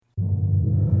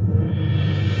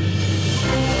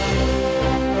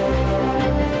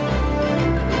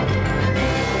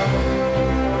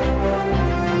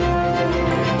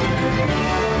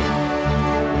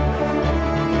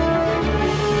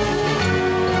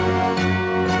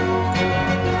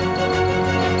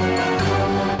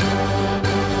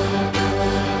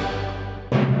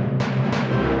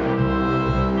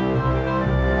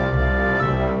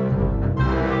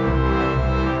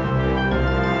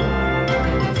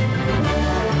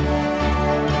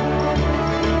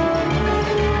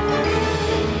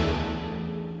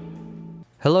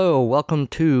Hello, welcome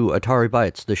to Atari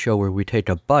Bytes, the show where we take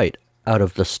a bite out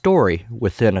of the story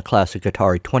within a classic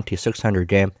Atari 2600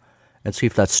 game and see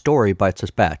if that story bites us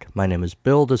back. My name is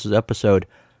Bill, this is episode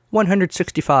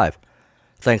 165.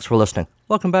 Thanks for listening.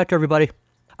 Welcome back, everybody.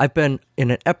 I've been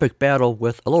in an epic battle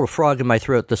with a little frog in my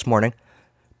throat this morning,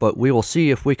 but we will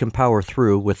see if we can power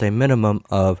through with a minimum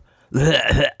of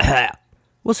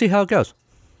we'll see how it goes.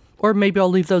 Or maybe I'll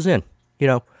leave those in,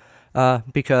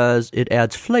 because it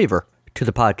adds flavor to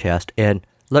the podcast, and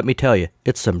let me tell you,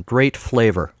 it's some great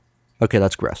flavor. Okay,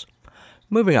 that's gross.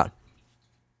 Moving on.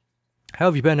 How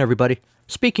have you been, everybody?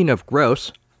 Speaking of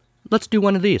gross, let's do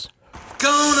one of these.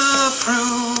 Gonna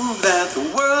prove that the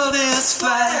world is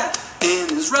flat in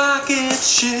his rocket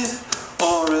ship,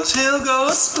 or else he'll go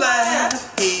splat.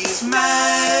 He's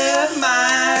Mad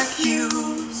Mike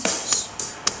Hughes.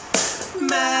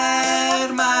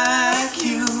 Mad Mike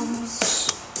Hughes.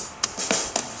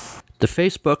 The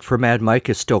Facebook for Mad Mike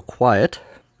is still quiet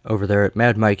over there at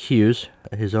Mad Mike Hughes,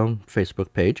 his own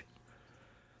Facebook page.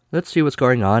 Let's see what's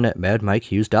going on at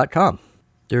madmikehughes.com.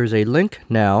 There's a link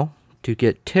now to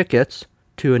get tickets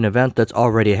to an event that's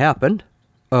already happened.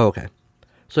 Oh, okay.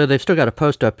 So they've still got a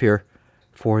post up here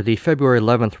for the February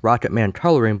 11th Rocket Man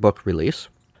coloring book release.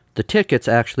 The tickets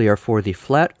actually are for the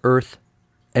Flat Earth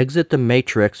Exit the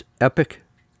Matrix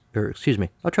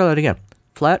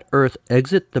Flat Earth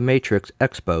Exit the Matrix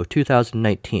Expo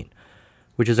 2019,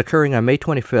 which is occurring on May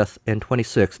 25th and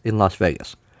 26th in Las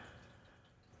Vegas.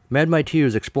 Mad Mike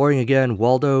Hughes exploring again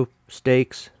Waldo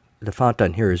Stakes. The font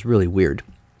on here is really weird.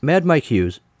 Mad Mike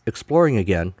Hughes exploring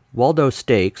again Waldo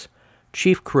Stakes,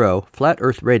 Chief Crow, Flat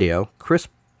Earth Radio, Chris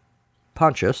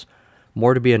Pontius,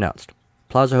 more to be announced.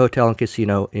 Plaza Hotel and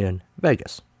Casino in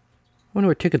Vegas. Wonder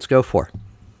what tickets go for.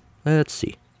 Let's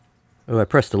see. Oh, I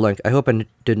pressed the link. I hope I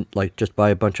didn't, just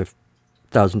buy a bunch of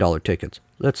 $1,000 tickets.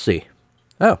 Let's see.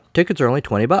 Oh, tickets are only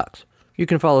 $20. You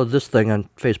can follow this thing on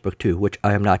Facebook, too, which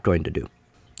I am not going to do.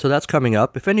 So that's coming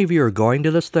up. If any of you are going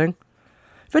to this thing,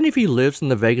 if any of you lives in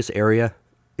the Vegas area,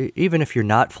 even if you're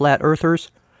not flat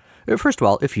earthers, first of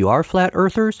all, if you are flat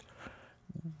earthers,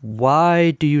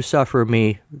 why do you suffer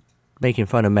me making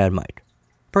fun of Mad Mike?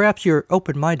 Perhaps you're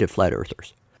open-minded flat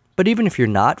earthers. But even if you're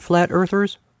not flat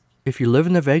earthers, if you live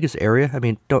in the Vegas area,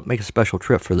 don't make a special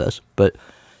trip for this, but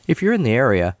if you're in the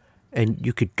area and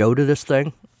you could go to this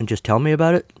thing and just tell me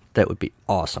about it, that would be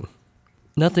awesome.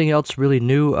 Nothing else really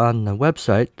new on the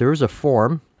website. There is a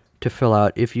form to fill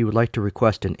out if you would like to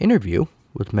request an interview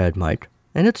with Mad Mike,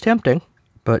 and it's tempting,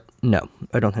 but no,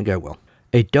 I don't think I will.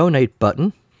 A donate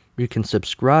button. You can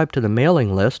subscribe to the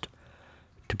mailing list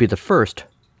to be the first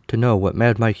to know what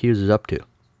Mad Mike Hughes is up to.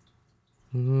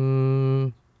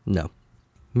 No.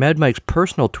 Mad Mike's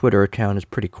personal Twitter account is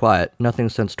pretty quiet, nothing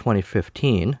since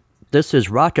 2015. This is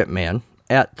Rocket Man,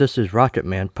 at This is Rocket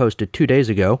Man, posted 2 days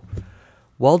ago.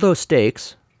 Waldo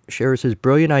Stakes shares his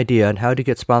brilliant idea on how to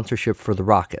get sponsorship for the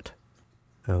rocket.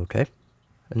 Okay.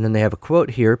 And then they have a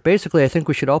quote here. Basically, I think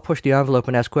we should all push the envelope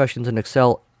and ask questions and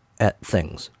excel at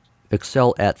things.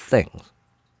 Excel at things.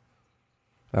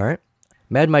 All right.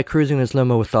 Mad Mike cruising in his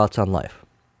limo with thoughts on life.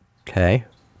 Okay.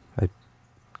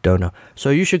 Don't know.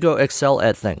 So you should go excel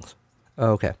at things.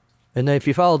 Okay. And then if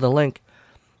you follow the link,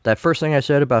 that first thing I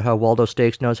said about how Waldo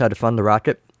Stakes knows how to fund the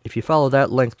rocket, if you follow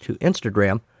that link to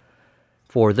Instagram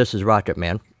for This is Rocket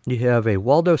Man, you have a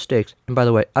Waldo Stakes, and by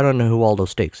the way, I don't know who Waldo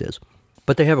Stakes is,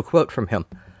 but they have a quote from him.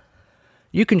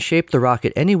 You can shape the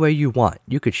rocket any way you want.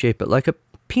 You could shape it like a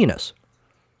penis.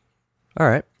 All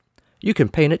right. You can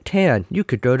paint it tan. You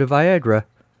could go to Viagra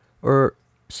or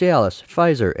Cialis,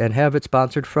 Pfizer, and have it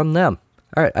sponsored from them.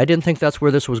 All right, I didn't think that's where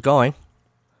this was going.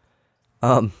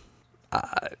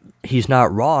 He's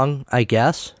not wrong, I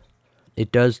guess.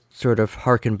 It does sort of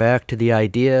harken back to the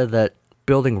idea that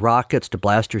building rockets to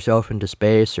blast yourself into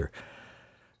space or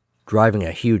driving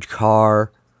a huge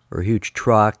car or a huge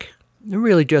truck, it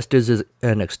really just is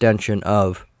an extension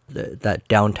of that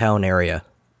downtown area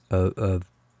of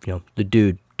the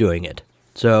dude doing it.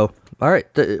 So, all right,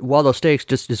 Waldo Stakes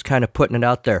just is kind of putting it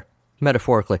out there,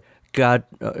 metaphorically. God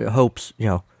hopes,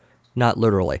 not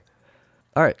literally.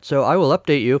 All right, so I will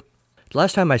update you.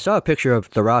 Last time I saw a picture of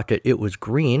the rocket, it was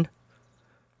green.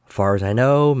 As far as I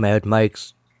know, Mad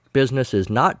Mike's business is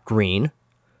not green.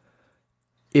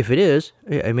 If it is,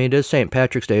 it is St.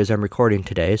 Patrick's Day as I'm recording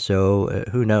today, so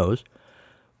who knows.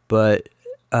 But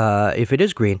if it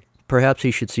is green, perhaps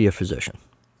he should see a physician.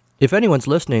 If anyone's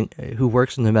listening who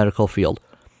works in the medical field,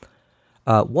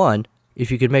 one, if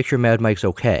you could make sure Mad Mike's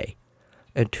okay.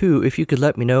 And two, if you could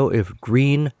let me know if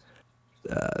green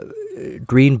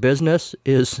business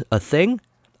is a thing,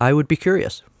 I would be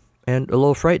curious and a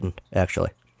little frightened,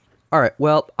 actually. All right,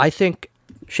 well, I think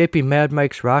shaping Mad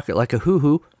Mike's rocket like a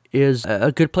hoo-hoo is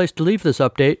a good place to leave this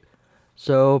update.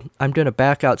 So I'm going to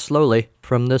back out slowly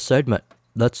from this segment.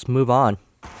 Let's move on.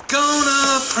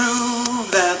 Gonna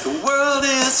prove that the world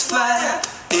is flat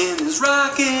in his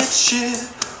rocket ship,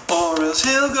 or else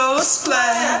he'll go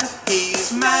splat.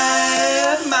 He's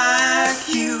Mad Mike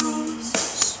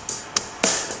Hughes.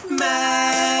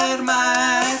 Mad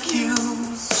Mike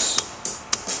Hughes.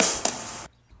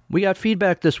 We got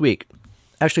feedback this week.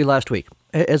 Actually, last week.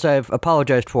 As I've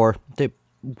apologized for, the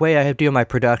way I have to do my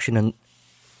production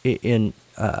in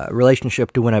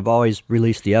relationship to when I've always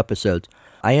released the episodes,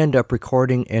 I end up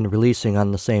recording and releasing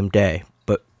on the same day.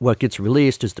 But what gets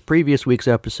released is the previous week's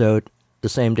episode, the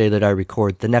same day that I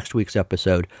record the next week's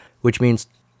episode, which means,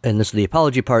 and this is the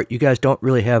apology part, you guys don't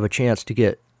really have a chance to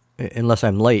get, unless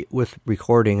I'm late with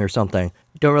recording or something,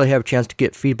 you don't really have a chance to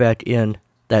get feedback in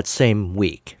that same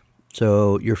week.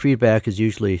 So your feedback is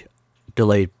usually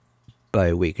delayed by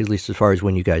a week, at least as far as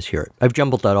when you guys hear it. I've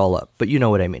jumbled that all up, but you know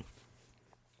what I mean.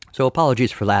 So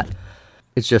apologies for that.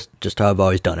 It's just how I've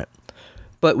always done it.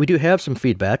 But we do have some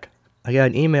feedback. I got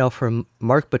an email from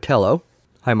Mark Botello.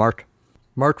 Hi, Mark.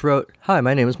 Mark wrote, "Hi,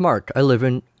 my name is Mark. I live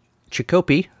in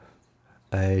Chicopee,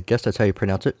 I guess that's how you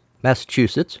pronounce it,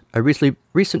 Massachusetts. I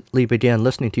recently began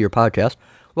listening to your podcast.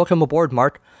 Welcome aboard,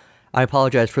 Mark. I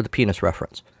apologize for the penis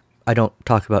reference. I don't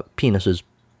talk about penises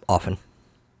often.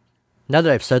 Now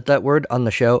that I've said that word on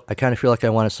the show, I kind of feel like I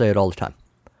want to say it all the time.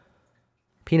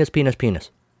 Penis, penis,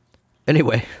 penis.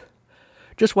 Anyway,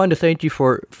 just wanted to thank you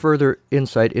for further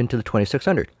insight into the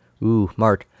 2600. Ooh,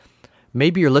 Mark.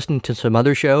 Maybe you're listening to some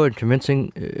other show and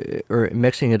convincing or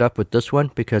mixing it up with this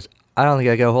one, because I don't think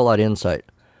I got a whole lot of insight.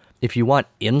 If you want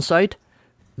insight,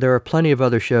 there are plenty of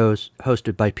other shows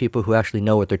hosted by people who actually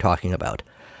know what they're talking about.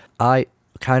 I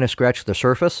kind of scratch the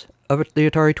surface of the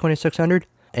Atari 2600,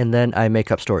 and then I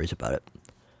make up stories about it.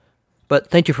 But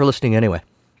thank you for listening anyway,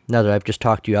 now that I've just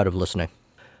talked you out of listening.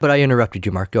 But I interrupted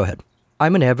you, Mark. Go ahead.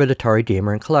 I'm an avid Atari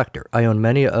gamer and collector. I own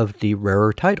many of the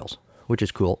rarer titles, which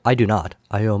is cool. I do not.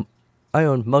 I own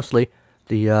mostly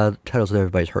the titles that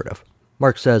everybody's heard of.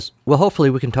 Mark says, well, hopefully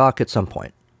we can talk at some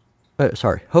point.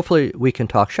 Hopefully we can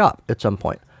talk shop at some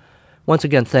point. Once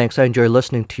again, thanks. I enjoy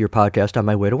listening to your podcast on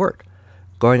my way to work.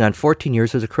 Going on 14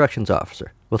 years as a corrections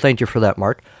officer. Well, thank you for that,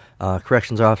 Mark.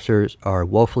 Corrections officers are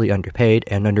woefully underpaid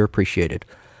and underappreciated.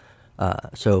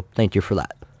 So thank you for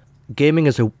that. Gaming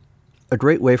is a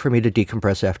great way for me to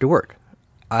decompress after work.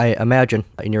 I imagine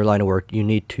in your line of work you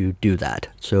need to do that.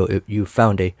 So you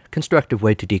found a constructive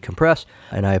way to decompress,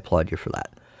 and I applaud you for that.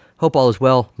 Hope all is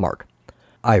well, Mark.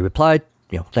 I replied,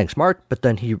 thanks, Mark, but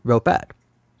then he wrote back.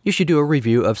 You should do a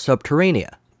review of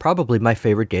Subterranea, probably my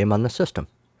favorite game on the system.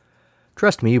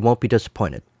 Trust me, you won't be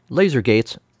disappointed. Laser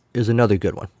Gates is another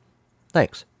good one.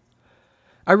 Thanks.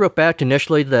 I wrote back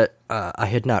initially that I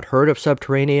had not heard of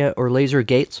Subterranea or Laser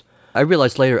Gates. I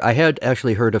realized later I had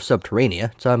actually heard of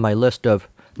Subterranea. It's on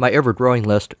my ever-growing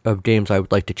list of games I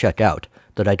would like to check out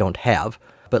that I don't have.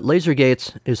 But Laser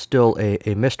Gates is still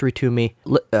a mystery to me.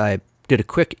 I did a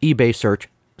quick eBay search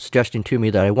suggesting to me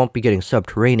that I won't be getting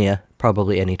Subterranea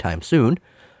probably anytime soon.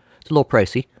 It's a little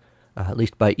pricey, at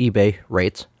least by eBay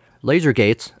rates. Laser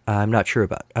Gates, I'm not sure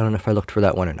about. I don't know if I looked for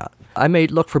that one or not. I may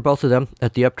look for both of them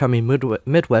at the upcoming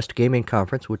Midwest Gaming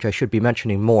Conference, which I should be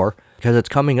mentioning more, because it's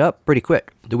coming up pretty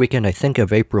quick. The weekend, I think,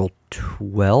 of April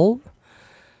 12?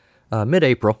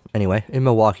 Mid-April, anyway, in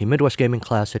Milwaukee. Midwest Gaming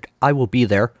Classic. I will be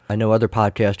there. I know other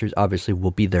podcasters obviously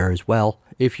will be there as well.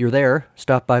 If you're there,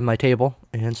 stop by my table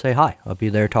and say hi. I'll be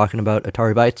there talking about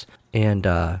Atari Bytes, and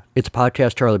it's a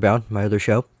podcast, Charlie Brown, my other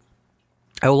show.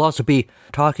 I will also be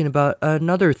talking about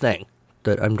another thing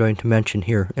that I'm going to mention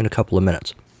here in a couple of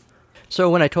minutes. So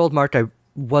when I told Mark I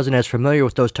wasn't as familiar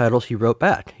with those titles, he wrote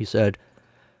back. He said,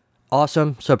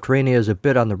 awesome, Subterranea is a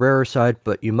bit on the rarer side,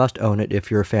 but you must own it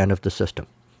if you're a fan of the system.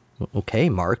 Okay,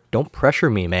 Mark, don't pressure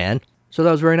me, man. So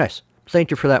that was very nice.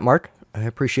 Thank you for that, Mark. I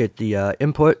appreciate the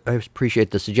input. I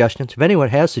appreciate the suggestions. If anyone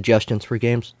has suggestions for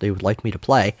games they would like me to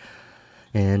play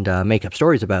and make up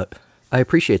stories about, I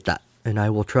appreciate that, and I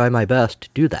will try my best to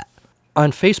do that.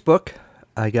 On Facebook,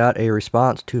 I got a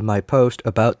response to my post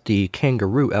about the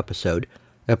Kangaroo episode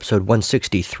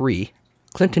 163.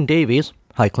 Clinton Davies,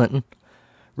 hi Clinton,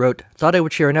 wrote, thought I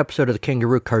would share an episode of the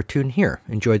Kangaroo cartoon here.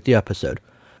 Enjoyed the episode.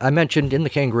 I mentioned in the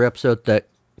Kangaroo episode that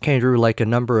Kangaroo, like a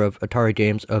number of Atari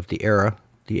games of the era,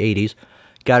 the 80s,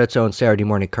 got its own Saturday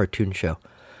morning cartoon show.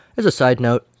 As a side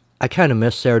note, I kind of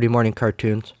miss Saturday morning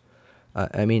cartoons.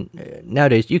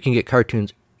 Nowadays you can get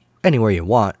cartoons anywhere you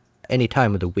want, any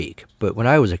time of the week. But when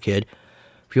I was a kid,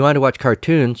 if you wanted to watch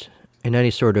cartoons in any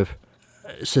sort of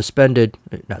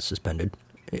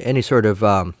any sort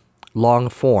of long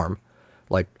form,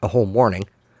 like a whole morning,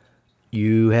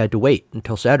 you had to wait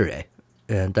until Saturday.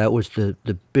 And that was the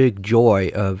big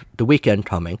joy of the weekend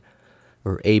coming,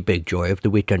 or a big joy of the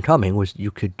weekend coming, was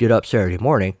you could get up Saturday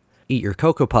morning, eat your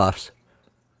Cocoa Puffs,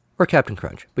 or Captain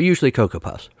Crunch, but usually Cocoa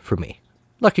Puffs for me.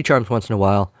 Lucky Charms once in a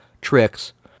while,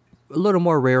 Trix, a little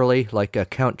more rarely, like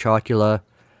Count Chocula.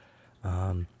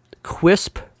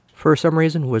 Quisp, for some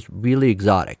reason, was really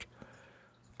exotic.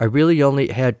 I really only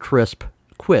had Quisp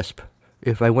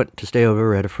if I went to stay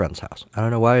over at a friend's house. I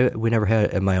don't know why we never had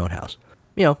it at my own house.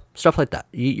 You know, stuff like that.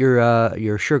 Eat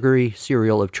your sugary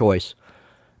cereal of choice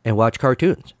and watch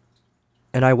cartoons.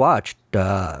 And I watched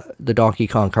the Donkey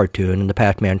Kong cartoon and the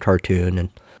Pac-Man cartoon and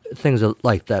things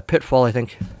like that. Pitfall, I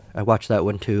think, I watched that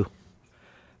one too.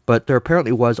 But there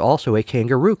apparently was also a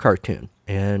kangaroo cartoon.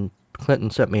 And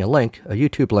Clinton sent me a link, a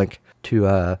YouTube link,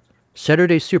 to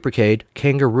Saturday Supercade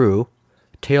Kangaroo,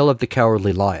 Tale of the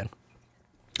Cowardly Lion.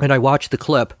 And I watched the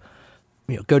clip.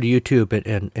 You know, go to YouTube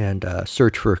and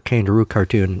search for kangaroo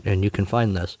cartoon, and you can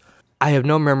find this. I have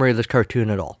no memory of this cartoon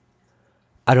at all.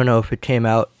 I don't know if it came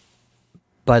out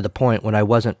by the point when I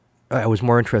was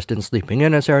more interested in sleeping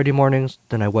in on Saturday mornings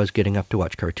than I was getting up to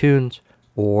watch cartoons,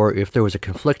 or if there was a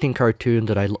conflicting cartoon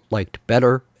that I liked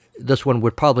better. This one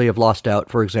would probably have lost out,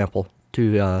 for example,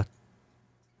 to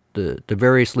the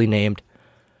variously named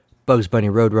Bugs Bunny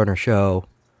Roadrunner show.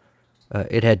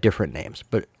 It had different names,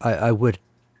 but I would,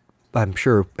 I'm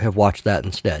sure, have watched that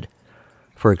instead,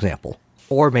 for example.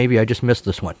 Or maybe I just missed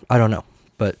this one. I don't know.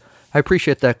 But I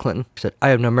appreciate that, Clinton. I said, I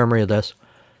have no memory of this,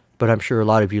 but I'm sure a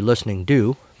lot of you listening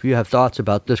do. If you have thoughts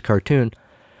about this cartoon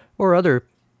or other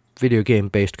video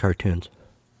game-based cartoons,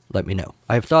 let me know.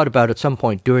 I have thought about at some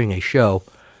point doing a show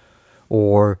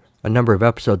or a number of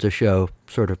episodes of show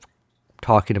sort of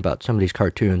talking about some of these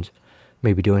cartoons,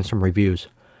 maybe doing some reviews.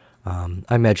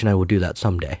 I imagine I will do that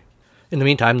someday. In the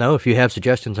meantime, though, if you have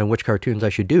suggestions on which cartoons I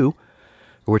should do,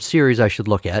 or which series I should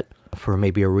look at for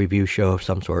maybe a review show of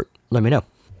some sort, let me know.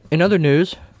 In other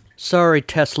news, sorry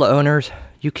Tesla owners,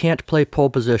 you can't play pole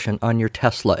position on your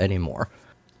Tesla anymore.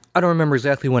 I don't remember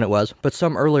exactly when it was, but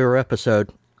some earlier episode,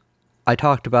 I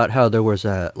talked about how there was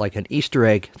an Easter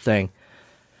egg thing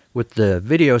with the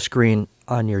video screen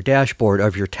on your dashboard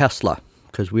of your Tesla,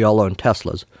 because we all own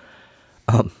Teslas.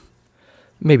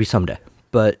 Maybe someday,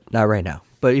 but not right now.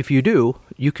 But if you do,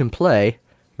 you can play,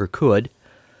 or could,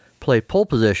 play pole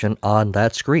position on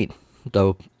that screen.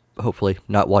 Though, hopefully,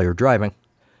 not while you're driving.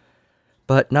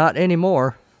 But not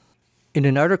anymore. In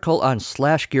an article on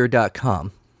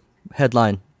SlashGear.com,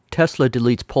 headline, Tesla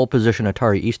deletes pole position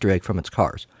Atari Easter egg from its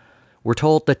cars. We're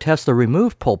told that Tesla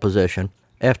removed pole position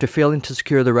after failing to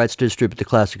secure the rights to distribute the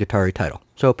classic Atari title.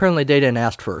 So apparently they didn't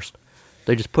ask first.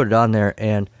 They just put it on there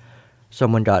and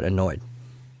someone got annoyed.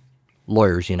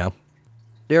 Lawyers, you know.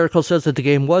 The article says that the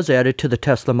game was added to the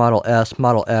Tesla Model S,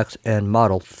 Model X, and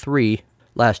Model 3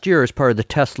 last year as part of the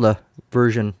Tesla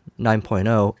version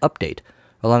 9.0 update,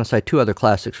 alongside two other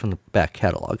classics from the back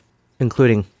catalog,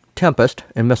 including Tempest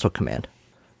and Missile Command.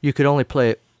 You could only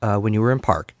play it when you were in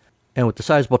park, and with the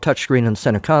sizable touchscreen in the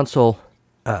center console,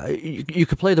 you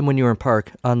could play them when you were in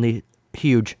park on the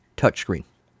huge touchscreen,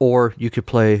 or you could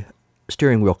play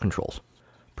steering wheel controls.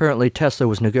 Apparently, Tesla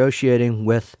was negotiating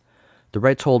with the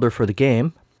rights holder for the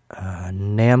game,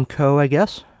 Namco, I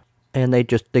guess, and they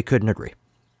couldn't agree.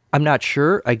 I'm not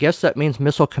sure. I guess that means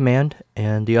Missile Command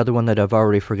and the other one that I've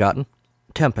already forgotten,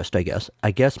 Tempest, I guess.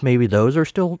 I guess maybe those are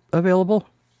still available.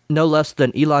 No less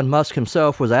than Elon Musk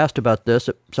himself was asked about this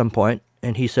at some point,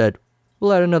 and he said,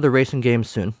 we'll add another racing game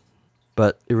soon,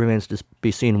 but it remains to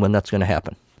be seen when that's going to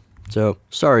happen. So,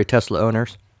 sorry, Tesla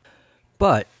owners.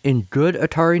 But in good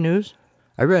Atari news,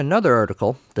 I read another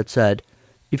article that said,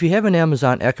 if you have an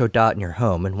Amazon Echo Dot in your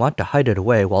home and want to hide it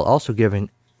away while also giving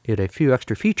it a few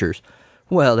extra features,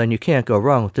 well, then you can't go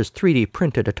wrong with this 3D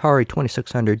printed Atari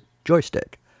 2600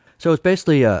 joystick. So it's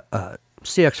basically a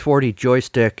CX40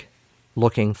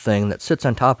 joystick-looking thing that sits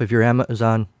on top of your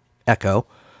Amazon Echo,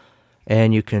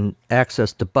 and you can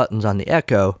access the buttons on the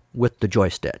Echo with the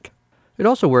joystick. It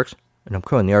also works, and I'm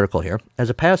quoting the article here, as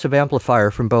a passive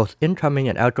amplifier from both incoming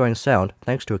and outgoing sound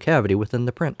thanks to a cavity within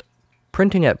the print.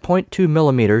 Printing at 0.2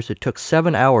 millimeters, it took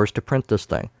 7 hours to print this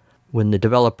thing, when the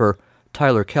developer,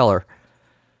 Tyler Keller,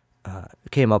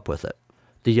 came up with it.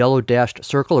 The yellow dashed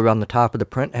circle around the top of the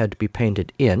print had to be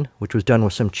painted in, which was done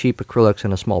with some cheap acrylics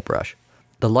and a small brush.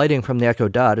 The lighting from the Echo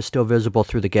Dot is still visible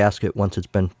through the gasket once it's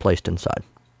been placed inside.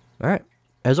 Alright,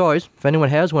 as always, if anyone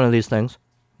has one of these things,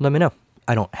 let me know.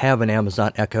 I don't have an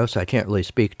Amazon Echo, so I can't really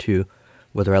speak to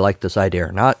whether I like this idea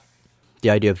or not. The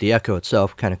idea of the Echo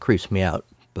itself kind of creeps me out,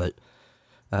 but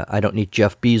I don't need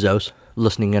Jeff Bezos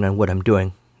listening in on what I'm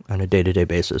doing on a day-to-day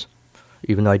basis.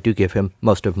 even though I do give him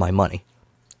most of my money.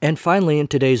 And finally, in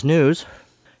today's news,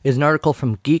 is an article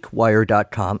from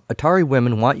GeekWire.com. Atari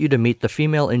women want you to meet the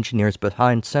female engineers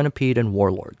behind Centipede and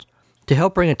Warlords. To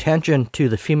help bring attention to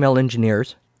the female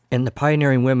engineers and the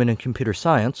pioneering women in computer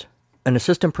science, an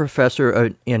assistant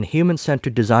professor in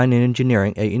human-centered design and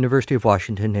engineering at University of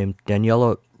Washington named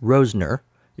Daniela Rosner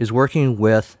is working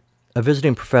with a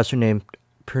visiting professor named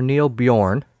Pernille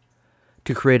Bjorn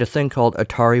to create a thing called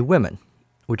Atari Women,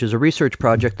 which is a research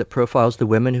project that profiles the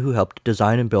women who helped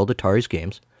design and build Atari's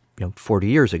games 40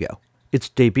 years ago. It's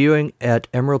debuting at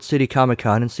Emerald City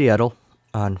Comic-Con in Seattle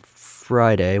on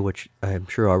Friday, which I'm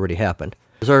sure already happened.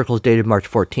 This article is dated March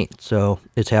 14th, so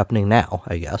it's happening now,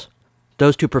 I guess.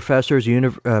 Those two professors,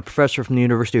 a professor from the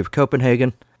University of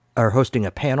Copenhagen, are hosting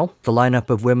a panel, the lineup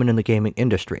of women in the gaming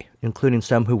industry, including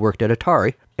some who worked at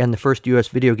Atari, and the first U.S.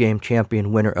 video game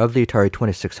champion winner of the Atari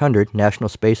 2600 National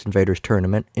Space Invaders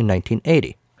Tournament in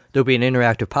 1980. There'll be an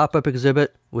interactive pop-up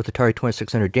exhibit with Atari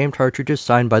 2600 game cartridges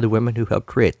signed by the women who helped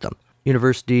create them.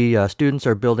 University students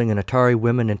are building an Atari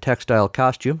women in textile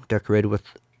costume decorated with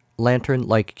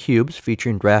lantern-like cubes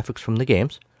featuring graphics from the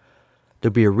games.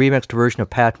 There'll be a remixed version of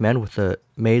Pac-Man with a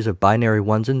maze of binary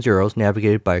ones and zeros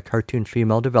navigated by a cartoon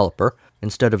female developer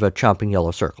instead of a chomping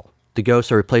yellow circle. The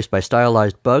ghosts are replaced by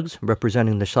stylized bugs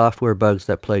representing the software bugs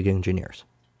that plague engineers.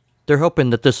 They're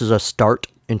hoping that this is a start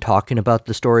in talking about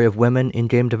the story of women in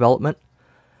game development,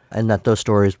 and that those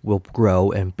stories will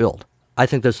grow and build. I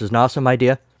think this is an awesome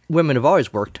idea. Women have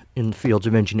always worked in the fields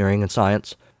of engineering and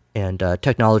science and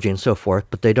technology and so forth,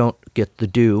 but they don't get the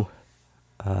due,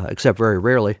 except very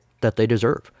rarely, that they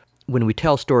deserve. When we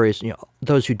tell stories,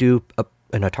 those who do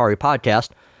an Atari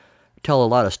podcast tell a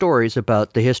lot of stories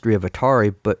about the history of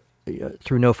Atari, but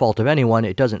through no fault of anyone,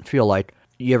 it doesn't feel like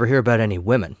you ever hear about any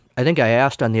women. I think I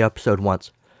asked on the episode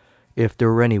once if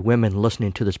there were any women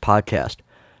listening to this podcast,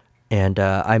 and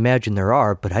I imagine there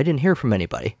are, but I didn't hear from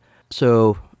anybody.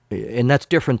 So, and that's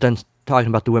different than talking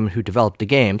about the women who developed the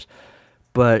games,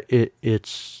 but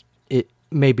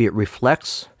maybe it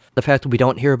reflects the fact that we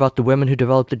don't hear about the women who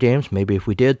developed the games. Maybe if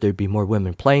we did, there'd be more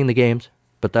women playing the games,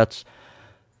 but that's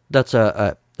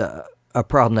a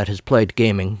problem that has plagued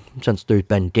gaming since there's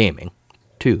been gaming,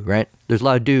 too, right? There's a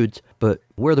lot of dudes, but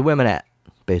where are the women at,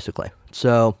 basically?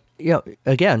 So,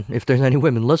 again, if there's any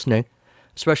women listening,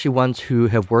 especially ones who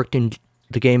have worked in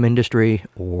the game industry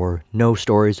or know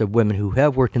stories of women who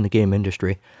have worked in the game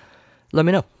industry, let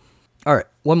me know. All right,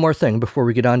 one more thing before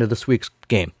we get on to this week's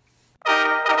game.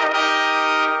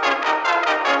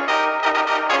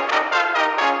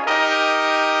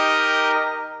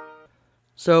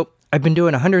 So, I've been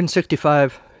doing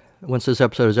 165, once this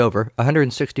episode is over,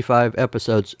 165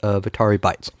 episodes of Atari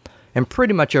Bytes. And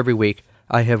pretty much every week,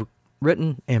 I have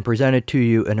written and presented to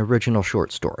you an original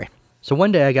short story. So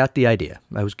one day I got the idea.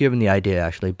 I was given the idea,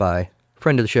 actually, by a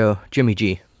friend of the show, Jimmy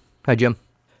G. Hi, Jim.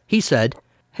 He said,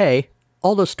 hey,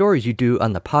 all those stories you do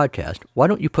on the podcast, why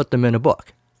don't you put them in a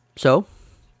book? So,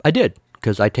 I did,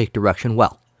 because I take direction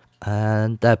well.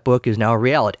 And that book is now a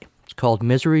reality. It's called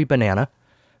Misery Banana,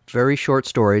 Very Short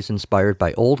Stories Inspired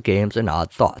by Old Games and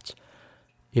Odd Thoughts.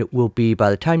 It will be,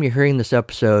 by the time you're hearing this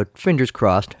episode, fingers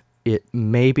crossed, it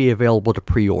may be available to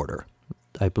pre-order.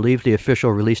 I believe the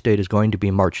official release date is going to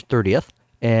be March 30th,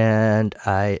 and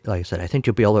like I said, I think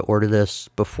you'll be able to order this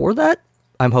before that.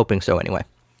 I'm hoping so anyway.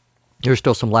 There's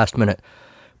still some last-minute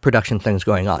production things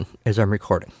going on as I'm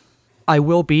recording. I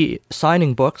will be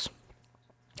signing books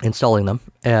and selling them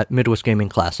at Midwest Gaming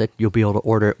Classic. You'll be able to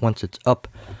order it once it's up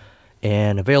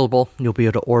and available. You'll be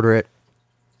able to order it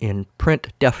in print,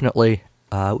 definitely,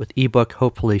 with ebook,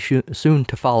 hopefully soon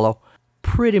to follow.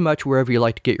 Pretty much wherever you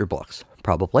like to get your books,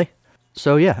 probably.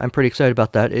 So yeah, I'm pretty excited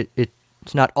about that.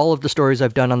 It's not all of the stories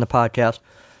I've done on the podcast,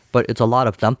 but it's a lot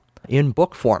of them in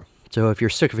book form. So if you're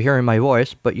sick of hearing my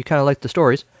voice, but you kind of like the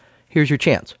stories, here's your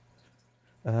chance.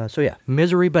 So yeah,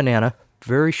 Misery Banana,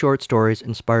 Very Short Stories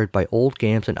Inspired by Old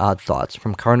Games and Odd Thoughts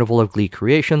from Carnival of Glee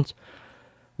Creations,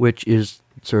 which is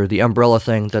sort of the umbrella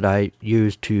thing that I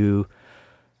use to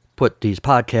put these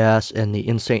podcasts and the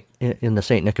in the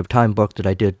St. Nick of Time book that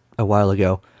I did a while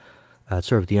ago,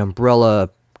 sort of the umbrella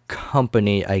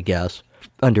company, I guess,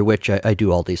 under which I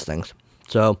do all these things.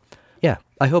 So, yeah,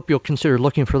 I hope you'll consider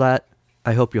looking for that.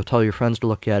 I hope you'll tell your friends to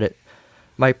look at it.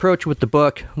 My approach with the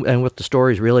book and with the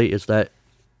stories really is that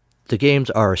the games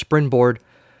are a springboard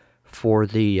for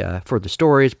the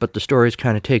stories, but the stories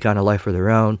kind of take on a life of their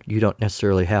own. You don't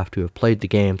necessarily have to have played the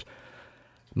games.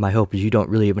 My hope is you don't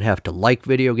really even have to like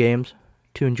video games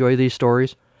to enjoy these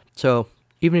stories. So,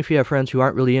 even if you have friends who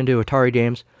aren't really into Atari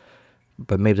games,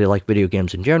 but maybe they like video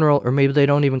games in general, or maybe they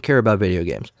don't even care about video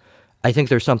games, I think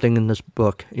there's something in this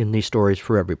book, in these stories,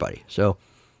 for everybody. So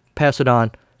pass it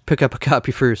on, pick up a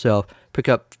copy for yourself, pick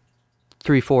up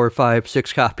 3, 4, 5,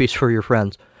 6 copies for your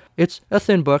friends. It's a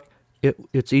thin book.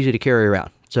 It's easy to carry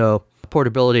around. So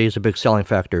portability is a big selling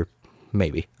factor,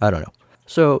 maybe. I don't know.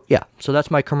 So yeah, so that's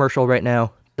my commercial right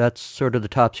now. That's sort of the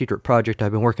top secret project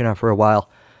I've been working on for a while,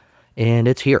 and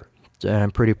it's here. And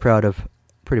I'm pretty proud of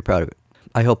it.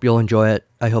 I hope you'll enjoy it.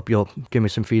 I hope you'll give me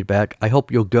some feedback. I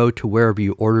hope you'll go to wherever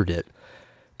you ordered it,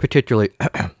 particularly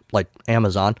like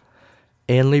Amazon,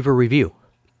 and leave a review,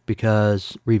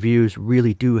 because reviews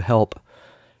really do help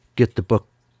get the book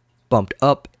bumped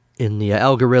up in the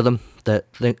algorithm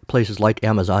that places like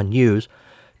Amazon use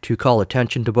to call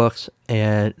attention to books,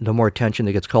 and the more attention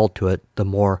that gets called to it, the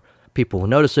more people will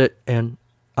notice it, and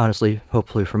honestly,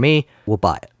 hopefully for me, will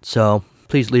buy it. So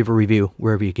please leave a review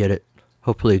wherever you get it,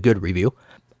 hopefully a good review.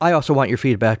 I also want your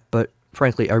feedback, but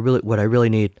frankly, what I really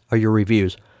need are your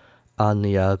reviews on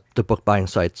the book buying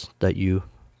sites that you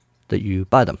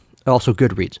buy them. Also,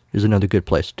 Goodreads is another good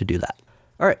place to do that.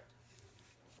 All right.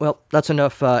 Well, that's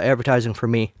enough advertising for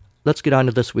me. Let's get on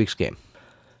to this week's game.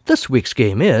 This week's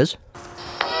game is...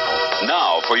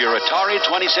 Now for your Atari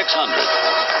 2600,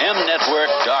 M-Network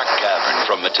Dark Cavern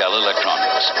from Mattel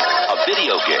Electronics. A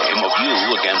video game of you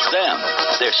against them.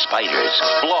 They're spiders,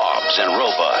 blobs, and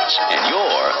robots, and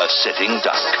you're a sitting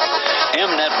duck.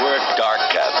 M-Network Dark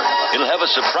Cavern. It'll have a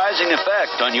surprising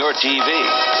effect on your TV.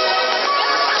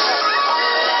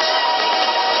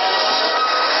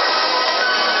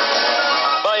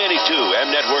 Buy any 2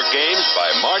 M-Network games by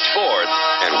March 4th,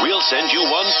 and we'll send you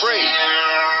one free.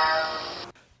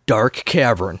 Dark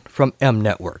Cavern from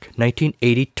M-Network,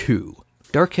 1982.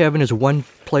 Dark Cavern is a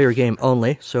one-player game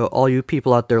only, so all you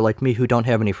people out there like me who don't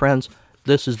have any friends,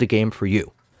 this is the game for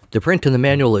you. The print in the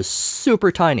manual is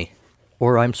super tiny,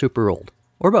 or I'm super old,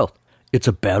 or both. It's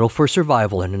a battle for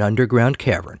survival in an underground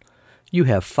cavern. You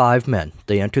have 5 men.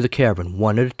 They enter the cavern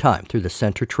one at a time through the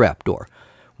center trapdoor.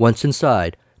 Once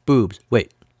inside, blobs,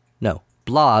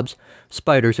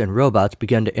 spiders, and robots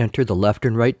begin to enter the left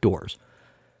and right doors.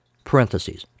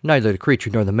 Parentheses. Neither the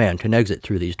creature nor the man can exit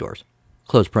through these doors.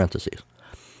 Close parentheses.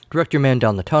 Direct your men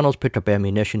down the tunnels, pick up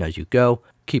ammunition as you go.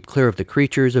 Keep clear of the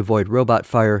creatures, avoid robot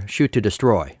fire, shoot to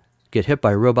destroy. Get hit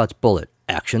by a robot's bullet.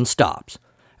 Action stops.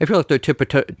 I feel like they're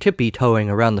tippy-toeing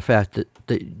around the fact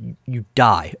that you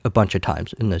die a bunch of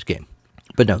times in this game.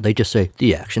 But no, they just say,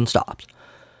 the action stops.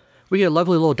 We get a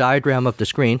lovely little diagram of the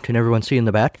screen. Can everyone see in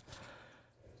the back?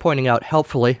 Pointing out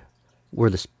helpfully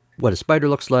what a spider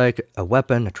looks like, a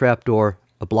weapon, a trapdoor,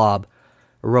 a blob,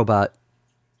 a robot,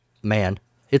 man.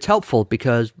 It's helpful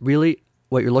because really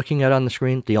what you're looking at on the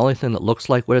screen, the only thing that looks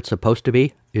like what it's supposed to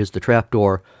be is the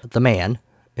trapdoor, the man,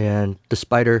 and the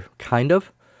spider kind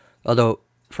of. Although,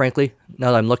 frankly,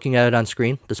 now that I'm looking at it on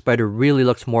screen, the spider really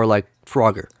looks more like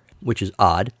Frogger, which is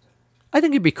odd. I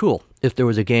think it'd be cool if there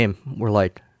was a game where,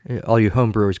 like, all you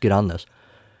homebrewers get on this,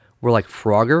 where, like,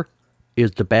 Frogger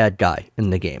is the bad guy in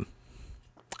the game.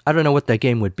 I don't know what that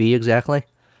game would be exactly,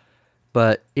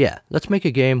 but yeah, let's make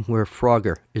a game where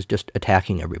Frogger is just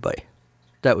attacking everybody.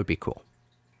 That would be cool.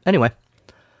 Anyway,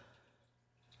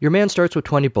 your man starts with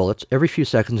 20 bullets. Every few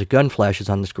seconds, a gun flashes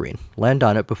on the screen. Land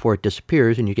on it before it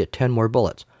disappears, and you get 10 more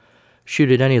bullets.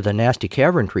 Shoot at any of the nasty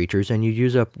cavern creatures, and you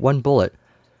use up 1 bullet.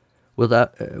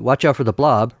 Watch out for the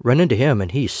blob. Run into him,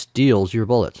 and he steals your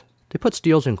bullets. They put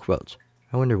steals in quotes.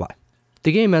 I wonder why.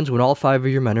 The game ends when all 5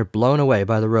 of your men are blown away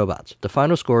by the robots. The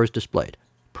final score is displayed.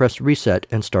 Press reset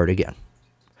and start again.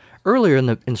 Earlier in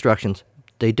the instructions,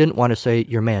 they didn't want to say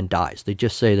your man dies. They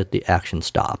just say that the action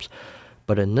stops.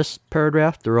 But in this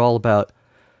paragraph, they're all about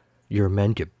your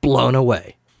men get blown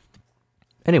away.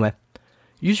 Anyway,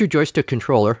 use your joystick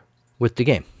controller with the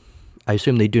game. I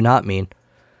assume they do not mean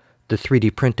the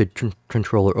 3D printed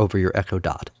controller over your Echo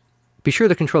Dot. Be sure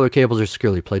the controller cables are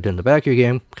securely plugged in the back of your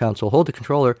game console. Hold the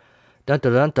controller dun,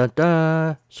 dun, dun, dun,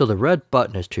 dun, so the red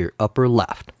button is to your upper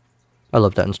left. I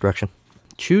love that instruction.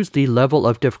 Choose the level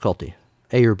of difficulty,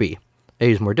 A or B.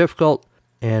 A is more difficult,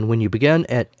 and when you begin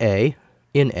at A,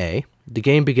 the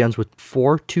game begins with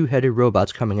 4 two-headed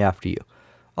robots coming after you.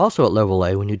 Also at level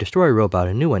A, when you destroy a robot,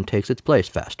 a new one takes its place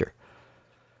faster.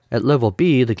 At level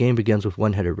B, the game begins with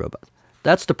 1-headed robot.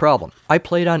 That's the problem. I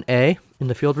played on A in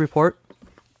the field report,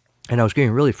 and I was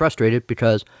getting really frustrated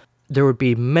because there would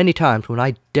be many times when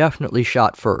I definitely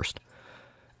shot first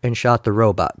and shot the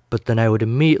robot, but then I would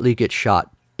immediately get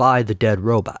shot by the dead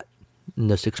robot.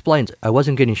 And this explains it. I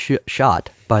wasn't getting shot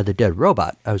by the dead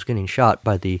robot. I was getting shot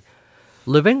by the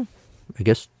living, I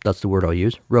guess that's the word I'll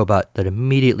use, robot that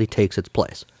immediately takes its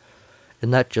place.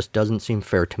 And that just doesn't seem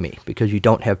fair to me, because you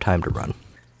don't have time to run.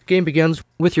 Game begins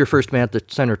with your first man at the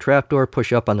center trapdoor.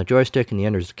 Push up on the joystick and he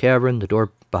enters the cavern. The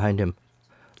door behind him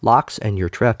locks and you're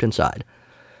trapped inside.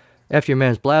 After your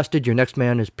man is blasted, your next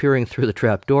man is peering through the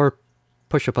trapdoor.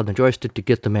 Push up on the joystick to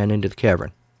get the man into the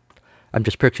cavern. I'm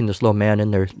just picturing this little man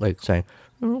in there like saying,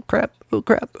 "Oh crap, oh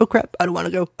crap, oh crap, I don't want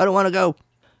to go, I don't want to go."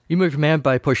 You move your man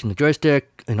by pushing the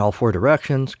joystick in all 4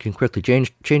 directions. Can quickly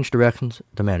change directions.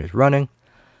 The man is running.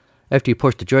 After you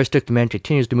push the joystick, the man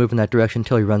continues to move in that direction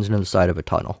until he runs into the side of a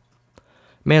tunnel.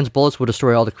 Man's bullets will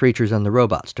destroy all the creatures and the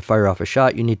robots. To fire off a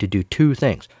shot, you need to do 2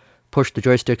 things. Push the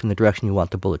joystick in the direction you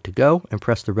want the bullet to go, and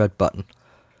press the red button.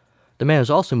 The man is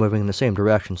also moving in the same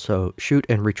direction, so shoot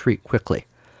and retreat quickly.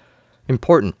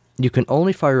 Important, you can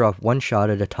only fire off 1 shot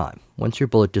at a time. Once your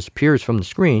bullet disappears from the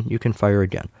screen, you can fire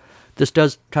again. This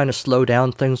does kind of slow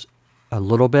down things a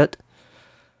little bit,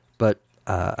 but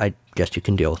I guess you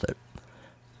can deal with it.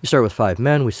 You start with 5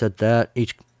 men, we said that.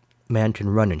 Each man can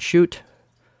run and shoot.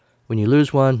 When you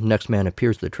lose one, the next man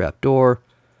appears at the trap door.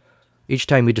 Each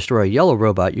time you destroy a yellow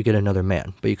robot, you get another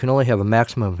man, but you can only have a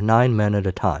maximum of 9 men at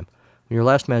a time. When your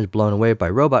last man is blown away by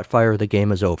robot fire, the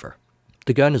game is over.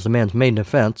 The gun is the man's main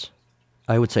defense.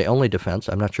 I would say only defense,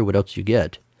 I'm not sure what else you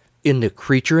get. In the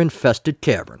creature-infested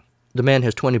cavern. The man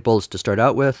has 20 bullets to start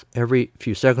out with. Every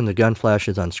few seconds the gun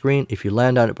flashes on screen. If you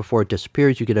land on it before it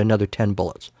disappears, you get another 10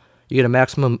 bullets. You get a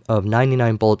maximum of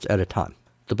 99 bullets at a time.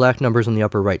 The black numbers in the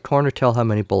upper right corner tell how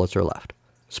many bullets are left.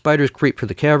 Spiders creep through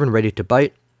the cavern, ready to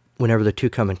bite. Whenever the 2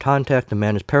 come in contact, the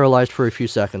man is paralyzed for a few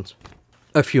seconds.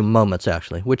 A few moments,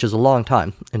 actually, which is a long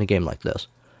time in a game like this.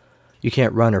 You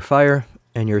can't run or fire,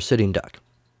 and you're a sitting duck.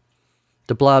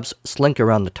 The blobs slink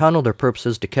around the tunnel. Their purpose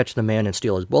is to catch the man and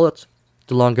steal his bullets.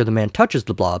 The longer the man touches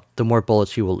the blob, the more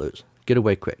bullets he will lose. Get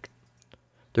away quick.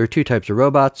 There are 2 types of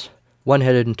robots,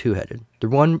 one-headed and two-headed. The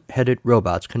one-headed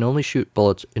robots can only shoot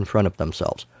bullets in front of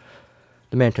themselves.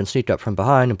 The man can sneak up from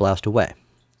behind and blast away.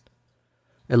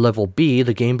 At level B,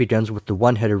 the game begins with the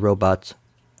one-headed robots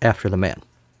after the man.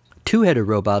 Two-headed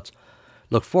robots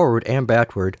look forward and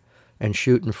backward and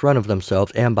shoot in front of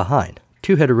themselves and behind.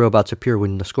 Two-headed robots appear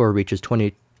when the score reaches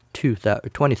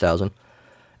 20,000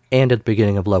 and at the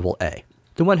beginning of level A.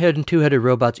 The one-headed and two-headed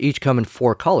robots each come in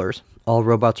 4 colors. All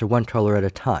robots are 1 color at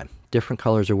a time. Different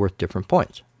colors are worth different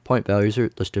points. Point values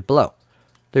are listed below.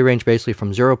 They range basically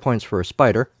from 0 points for a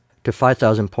spider to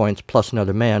 5,000 points plus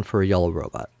another man for a yellow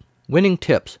robot. Winning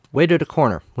tips. Wait at a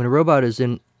corner. When a robot is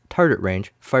in target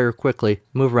range, fire quickly,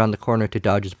 move around the corner to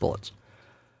dodge his bullets.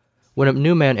 When a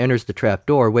new man enters the trap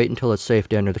door, wait until it's safe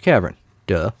to enter the cavern.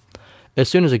 Duh. As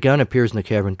soon as a gun appears in the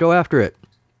cavern, go after it.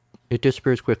 It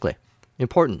disappears quickly.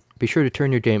 Important. Be sure to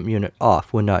turn your game unit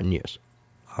off when not in use.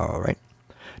 Alright.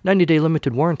 90-day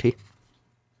limited warranty.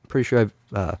 Pretty sure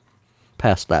I've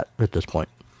passed that at this point.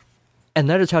 And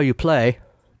that is how you play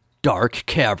Dark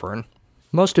Cavern.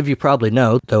 Most of you probably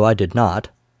know, though I did not,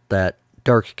 that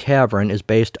Dark Cavern is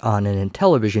based on an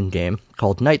Intellivision game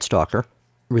called Night Stalker,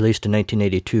 released in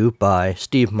 1982 by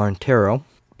Steve Montero,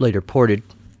 later ported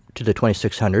to the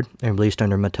 2600 and released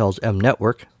under Mattel's M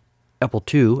Network, Apple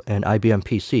II, and IBM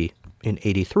PC in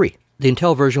 1983. The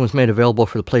Intel version was made available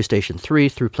for the PlayStation 3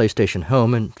 through PlayStation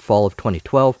Home in fall of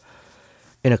 2012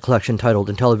 in a collection titled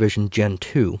Intellivision Gen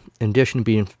 2. In addition to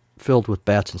being filled with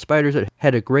bats and spiders, it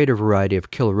had a greater variety of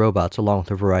killer robots along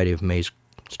with a variety of maze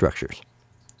structures.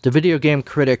 The video game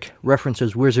critic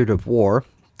references Wizard of War,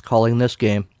 calling this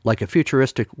game, like a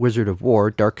futuristic Wizard of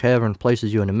War, Dark Cavern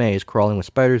places you in a maze crawling with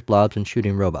spiders, blobs, and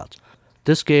shooting robots.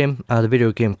 This game, the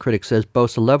video game critic says,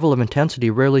 boasts a level of intensity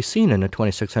rarely seen in a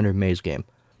 2600 maze game.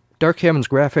 Dark Cavern's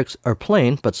graphics are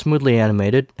plain but smoothly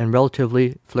animated and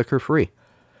relatively flicker-free.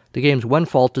 The game's one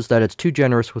fault is that it's too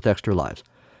generous with extra lives.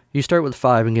 You start with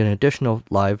 5 and get an additional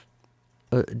lives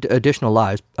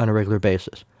on a regular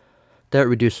basis. That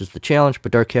reduces the challenge,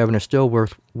 but Dark Cavern is still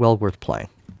well worth playing.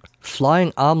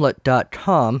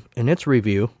 FlyingOmelet.com, in its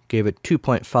review, gave it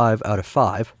 2.5 out of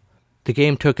 5. The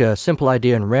game took a simple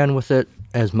idea and ran with it,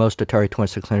 as most Atari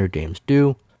 2600 games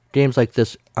do. Games like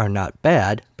this are not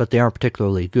bad, but they aren't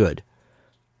particularly good.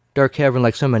 Dark Cavern,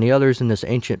 like so many others in this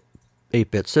ancient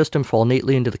 8-bit system, fall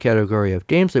neatly into the category of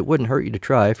games that wouldn't hurt you to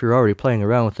try if you're already playing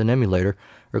around with an emulator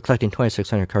or collecting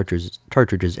 2600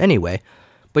 cartridges anyway,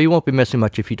 but you won't be missing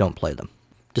much if you don't play them.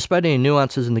 Despite any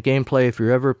nuances in the gameplay, if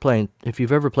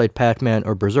you've ever played Pac-Man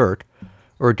or Berserk,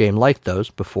 or a game like those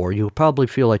before, you'll probably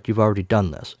feel like you've already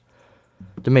done this.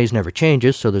 The maze never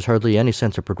changes, so there's hardly any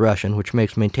sense of progression, which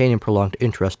makes maintaining prolonged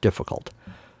interest difficult.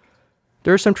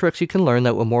 There are some tricks you can learn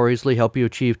that will more easily help you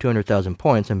achieve 200,000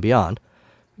 points and beyond.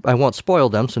 I won't spoil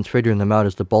them, since figuring them out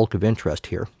is the bulk of interest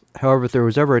here. However, if there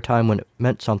was ever a time when it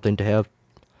meant something to have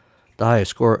the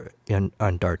highest score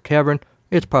on Dark Cavern,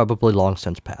 it's probably long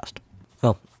since passed.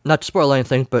 Well, not to spoil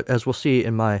anything, but as we'll see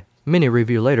in my mini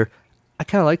review later, I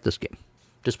kind of like this game,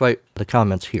 despite the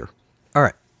comments here.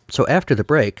 Alright, so after the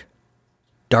break,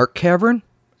 Dark Cavern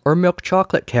or Milk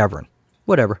Chocolate Cavern?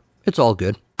 Whatever, it's all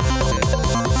good.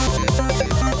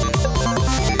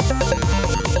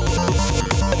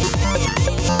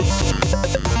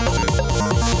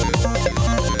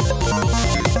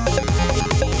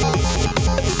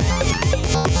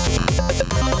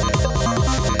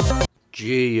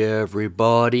 Gee,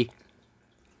 everybody,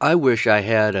 I wish I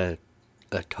had a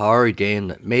Atari game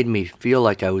that made me feel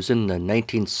like I was in the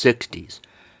 1960s.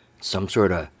 Some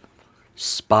sort of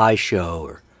spy show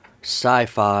or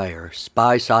sci-fi or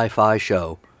sci-fi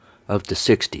show of the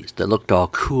 60s that looked all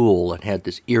cool and had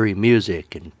this eerie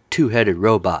music and two-headed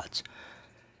robots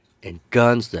and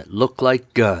guns that looked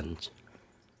like guns.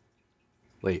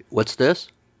 Wait, what's this?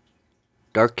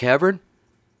 Dark Cavern?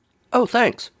 Oh,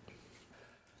 thanks.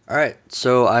 Alright,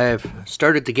 so I have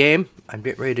started the game. I'm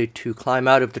getting ready to climb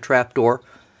out of the trapdoor.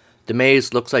 The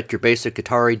maze looks like your basic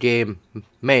Atari game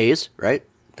maze, right?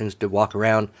 Things to walk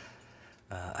around.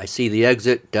 I see the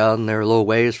exit down there a little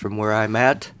ways from where I'm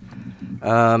at.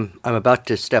 I'm about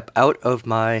to step out of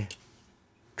my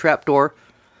trapdoor.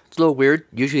 It's a little weird.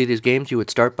 Usually these games you would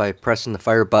start by pressing the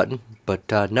fire button, but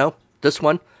no. This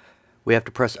one, we have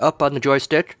to press up on the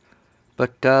joystick,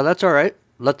 but that's alright.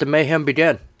 Let the mayhem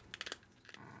begin.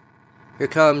 Here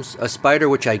comes a spider,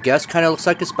 which I guess kind of looks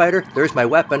like a spider. There's my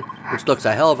weapon, which looks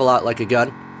a hell of a lot like a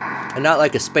gun. And not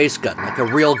like a space gun, like a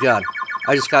real gun.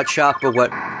 I just got shot by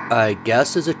what I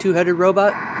guess is a two-headed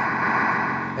robot.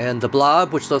 And the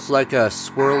blob, which looks like a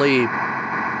swirly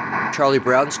Charlie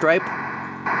Brown stripe.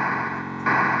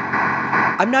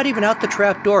 I'm not even out the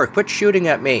trap door. Quit shooting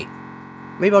at me.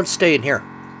 Maybe I'll just stay in here.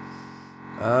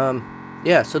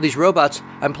 Yeah, so these robots,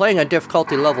 I'm playing on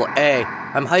difficulty level A.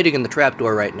 I'm hiding in the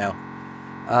trapdoor right now.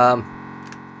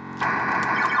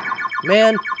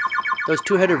 Man, those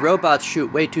two-headed robots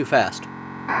shoot way too fast.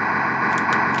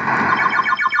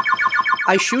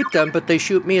 I shoot them, but they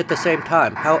shoot me at the same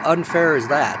time. How unfair is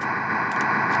that?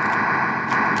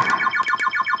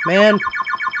 Man.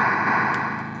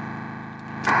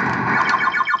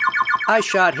 I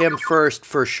shot him first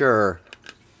for sure.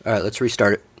 Alright, let's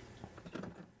restart it.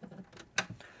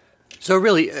 So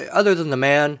really, other than the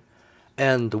man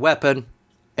and the weapon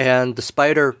and the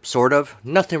spider, sort of,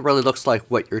 nothing really looks like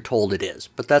what you're told it is.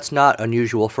 But that's not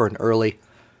unusual for an early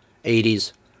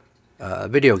 80s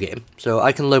video game, so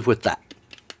I can live with that.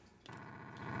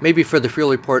 Maybe for the Fuel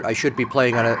Report I should be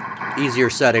playing on an easier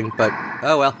setting, but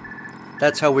oh well.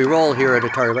 That's how we roll here at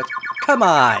Atari. But come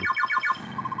on!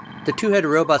 The two-headed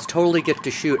robots totally get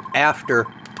to shoot after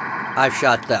I've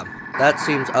shot them. That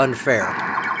seems unfair.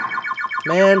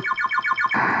 Man.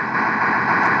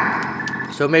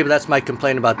 So maybe that's my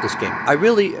complaint about this game.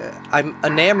 I'm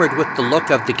enamored with the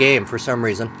look of the game for some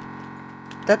reason.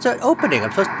 That's an opening. I'm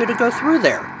supposed to be able to go through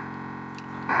there.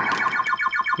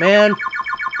 Man.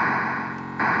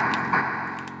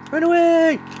 Run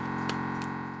away!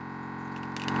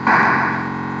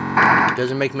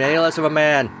 Doesn't make me any less of a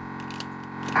man.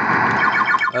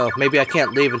 Oh, maybe I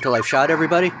can't leave until I've shot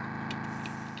everybody?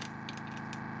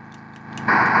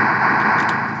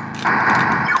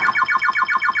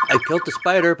 I killed the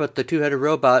spider, but the two-headed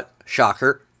robot,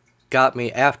 shocker, got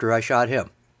me after I shot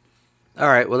him.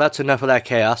 Alright, well that's enough of that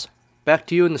chaos. Back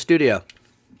to you in the studio.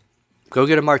 Go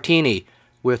get a martini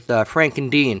with Frank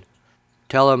and Dean.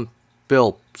 Tell them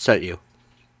Bill sent you.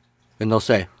 And they'll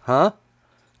say, huh?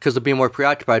 Because they'll be more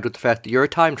preoccupied with the fact that you're a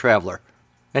time traveler.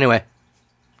 Anyway,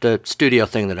 the studio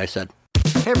thing that I said.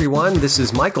 Hey everyone, this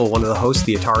is Michael, one of the hosts of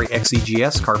the Atari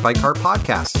XEGS Cart by Cart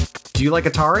podcast. Do you like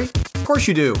Atari? Of course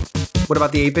you do. What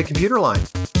about the 8-bit computer line?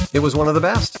 It was one of the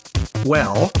best.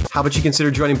 Well, how about you consider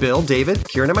joining Bill, David,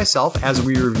 Kieran, and myself as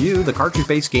we review the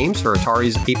cartridge-based games for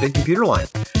Atari's 8-bit computer line.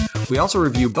 We also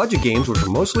review budget games which are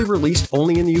mostly released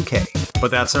only in the UK.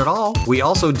 But that's not all. We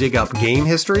also dig up game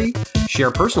history,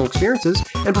 share personal experiences,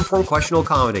 and perform questionable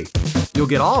comedy. You'll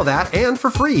get all of that and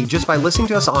for free just by listening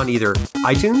to us on either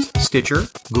iTunes, Stitcher,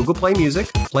 Google Play Music,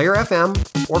 Player FM,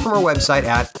 or from our website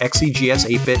at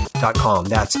xegs8bit.com.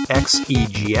 That's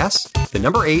xegs, the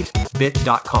number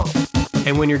 8bit.com.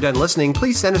 And when you're done listening,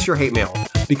 please send us your hate mail,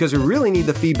 because we really need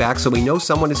the feedback so we know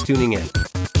someone is tuning in.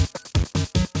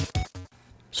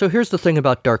 So here's the thing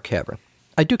about Dark Cavern.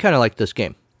 I do kind of like this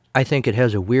game. I think it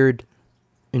has a weird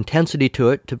intensity to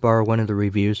it, to borrow one of the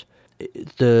reviews.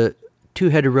 The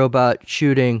two-headed robot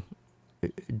shooting,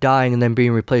 dying, and then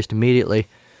being replaced immediately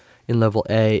in level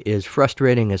A is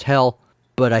frustrating as hell,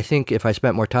 but I think if I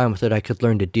spent more time with it, I could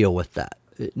learn to deal with that.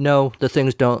 No, the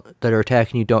things that are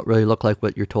attacking you don't really look like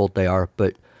what you're told they are,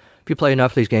 but if you play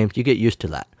enough of these games, you get used to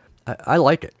that. I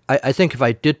liked it. I think if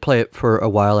I did play it for a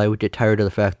while, I would get tired of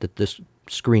the fact that this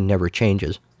screen never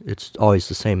changes. It's always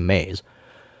the same maze.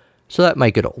 So that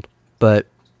might get old. But,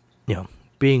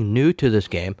 being new to this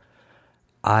game,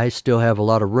 I still have a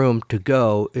lot of room to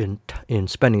go in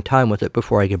spending time with it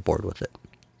before I get bored with it.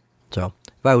 So,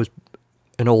 if I was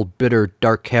an old, bitter,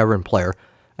 Dark Cavern player,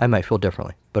 I might feel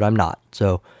differently. But I'm not.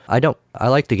 So, I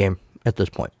like the game at this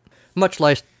point. Much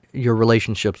like your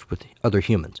relationships with other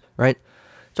humans, right?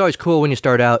 It's always cool when you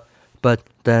start out, but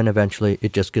then eventually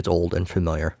it just gets old and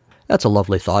familiar. That's a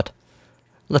lovely thought.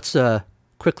 Let's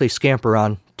quickly scamper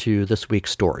on to this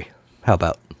week's story. How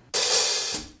about?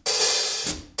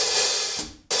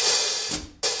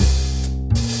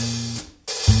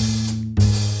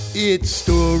 It's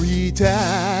story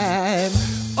time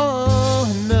on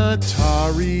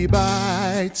Atari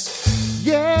Bytes.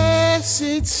 Yes,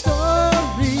 it's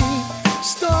story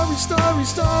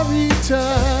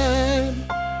time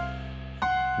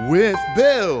with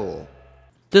Bill.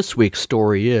 This week's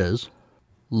story is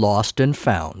Lost and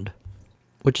Found,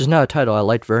 which is not a title I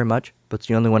like very much, but it's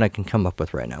the only one I can come up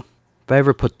with right now. If I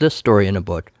ever put this story in a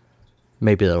book,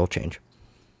 maybe that'll change.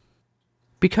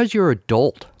 Because you're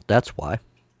adult, that's why.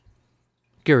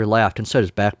 Gary laughed and set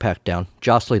his backpack down,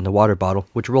 jostling the water bottle,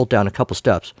 which rolled down a couple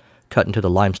steps, cut into the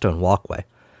limestone walkway.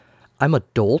 I'm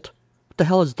adult? What the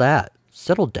hell is that?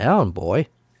 Settle down, boy.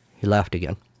 He laughed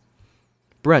again.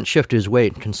 Brent shifted his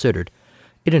weight and considered.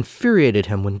 It infuriated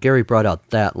him when Gary brought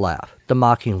out that laugh, the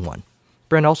mocking one.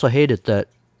 Brent also hated that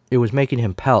it was making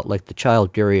him pout like the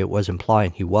child Gary was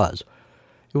implying he was.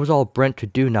 It was all Brent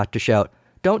could do not to shout,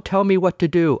 "Don't tell me what to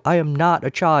do. I am not a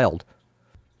child."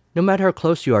 No matter how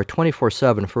close you are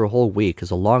 24/7 for a whole week is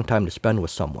a long time to spend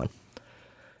with someone.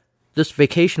 This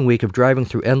vacation week of driving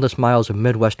through endless miles of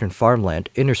Midwestern farmland,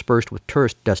 interspersed with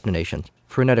tourist destinations,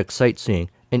 frenetic sightseeing,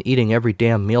 and eating every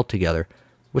damn meal together,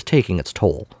 was taking its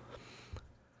toll.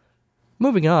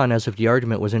 Moving on, as if the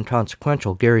argument was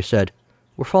inconsequential, Gary said,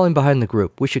 "We're falling behind the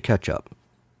group. We should catch up."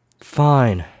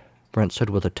 "Fine," Brent said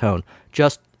with a tone.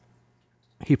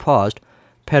 He paused,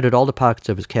 patted all the pockets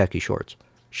of his khaki shorts.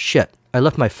 "Shit, I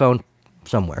left my phone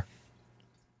somewhere."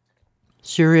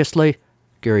 "Seriously?"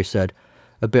 Gary said,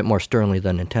 a bit more sternly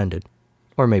than intended.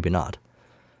 Or maybe not.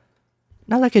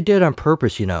 "Not like I did on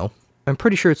purpose, I'm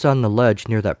pretty sure it's on the ledge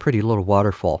near that pretty little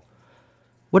waterfall.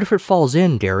 What if it falls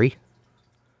in, Gary?"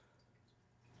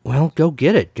 "Well, go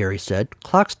get it," Gary said.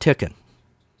 "Clock's ticking."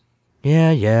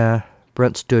 Yeah.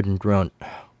 Brent stood and groaned,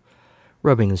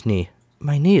 rubbing his knee.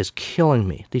 "My knee is killing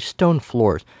me. These stone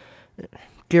floors.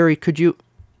 Gary, could you..."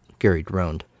 Gary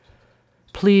groaned.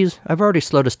 "Please, I've already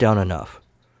slowed us down enough."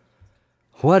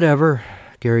 "Whatever,"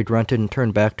 Gary grunted and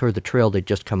turned back toward the trail they'd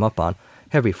just come up on,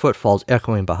 heavy footfalls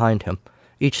echoing behind him,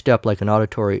 each step like an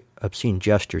auditory, obscene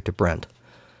gesture to Brent.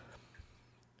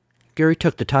 Gary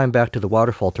took the time back to the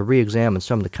waterfall to re-examine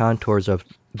some of the contours of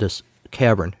this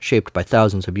cavern shaped by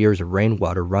thousands of years of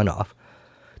rainwater runoff.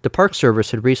 The Park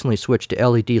Service had recently switched to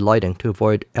LED lighting to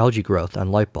avoid algae growth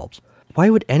on light bulbs.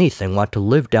 "Why would anything want to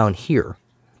live down here?"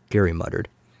 Gary muttered.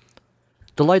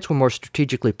 The lights were more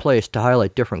strategically placed to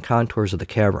highlight different contours of the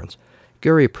caverns.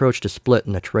 Gary approached a split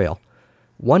in the trail.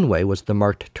 One way was the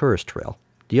marked tourist trail.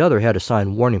 The other had a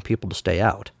sign warning people to stay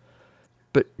out.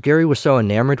 But Gary was so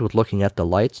enamored with looking at the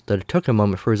lights that it took a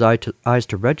moment for his eyes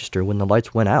to register when the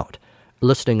lights went out,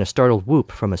 eliciting a startled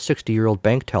whoop from a 60-year-old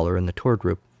bank teller in the tour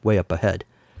group way up ahead.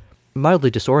 Mildly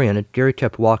disoriented, Gary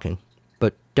kept walking,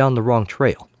 but down the wrong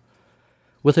trail.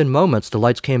 Within moments, the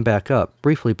lights came back up,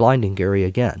 briefly blinding Gary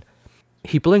again.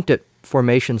 He blinked at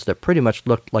formations that pretty much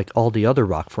looked like all the other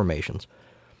rock formations.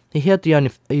 He had the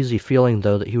uneasy feeling,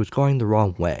 though, that he was going the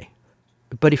wrong way.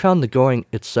 But he found the going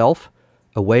itself,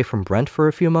 away from Brent for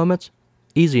a few moments,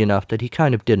 easy enough that he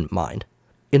kind of didn't mind.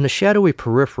 In the shadowy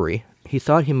periphery, he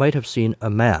thought he might have seen a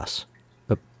mass,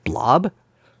 a blob,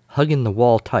 hugging the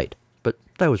wall tight, but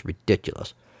that was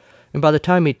ridiculous. And by the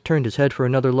time he turned his head for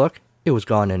another look, it was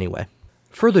gone anyway.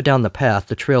 Further down the path,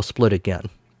 the trail split again.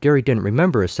 Gary didn't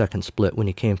remember a second split when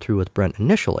he came through with Brent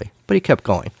initially, but he kept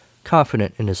going,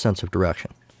 confident in his sense of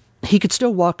direction. He could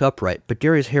still walk upright, but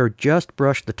Gary's hair just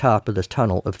brushed the top of this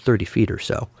tunnel of 30 feet or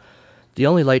so. The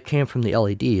only light came from the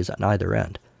LEDs on either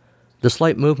end. The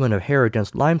slight movement of hair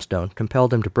against limestone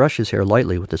compelled him to brush his hair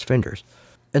lightly with his fingers.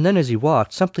 And then as he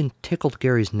walked, something tickled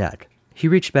Gary's neck. He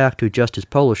reached back to adjust his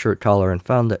polo shirt collar and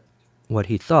found that what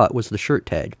he thought was the shirt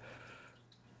tag.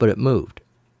 But it moved.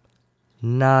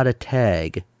 Not a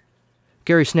tag.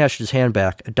 Gary snatched his hand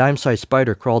back. A dime-sized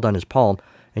spider crawled on his palm,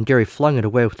 and Gary flung it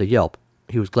away with a yelp.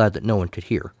 He was glad that no one could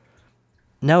hear.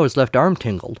 Now his left arm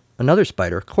tingled. Another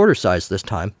spider, quarter-sized this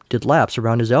time, did laps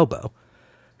around his elbow.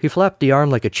 He flapped the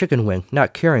arm like a chicken wing,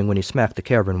 not caring when he smacked the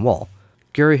cavern wall.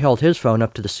 Gary held his phone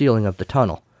up to the ceiling of the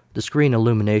tunnel. The screen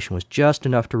illumination was just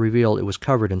enough to reveal it was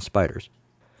covered in spiders.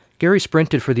 Gary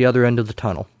sprinted for the other end of the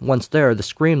tunnel. Once there, the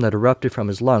scream that erupted from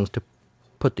his lungs to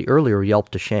put the earlier yelp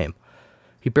to shame.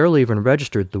 He barely even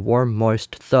registered the warm,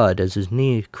 moist thud as his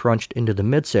knee crunched into the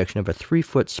midsection of a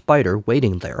 3-foot spider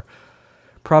waiting there,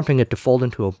 prompting it to fold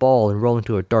into a ball and roll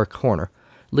into a dark corner.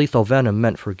 Lethal venom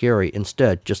meant for Gary,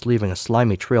 instead just leaving a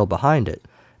slimy trail behind it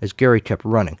as Gary kept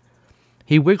running.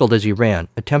 He wiggled as he ran,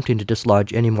 attempting to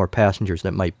dislodge any more passengers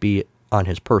that might be on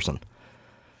his person.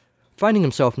 Finding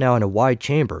himself now in a wide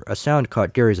chamber, a sound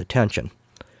caught Gary's attention.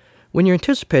 When you're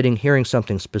anticipating hearing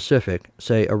something specific,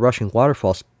 say a rushing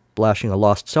waterfall splashing a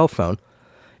lost cell phone,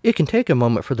 it can take a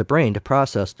moment for the brain to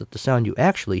process that the sound you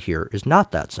actually hear is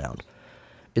not that sound.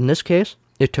 In this case,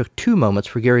 it took 2 moments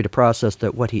for Gary to process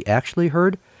that what he actually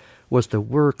heard was the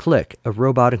whir-click of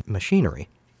robotic machinery.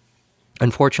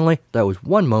 Unfortunately, that was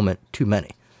 1 moment too many.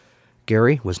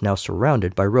 Gary was now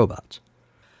surrounded by robots.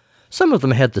 Some of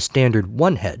them had the standard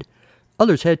 1 head,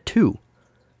 others had 2.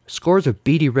 Scores of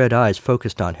beady red eyes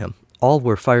focused on him. All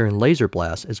were firing laser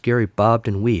blasts as Gary bobbed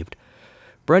and weaved.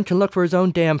 "Brent can look for his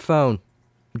own damn phone,"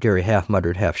 Gary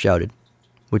half-muttered, half-shouted,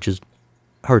 which is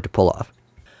hard to pull off.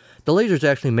 The lasers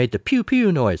actually made the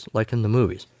pew-pew noise, like in the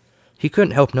movies. He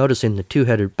couldn't help noticing the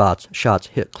 2-headed bots' shots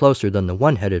hit closer than the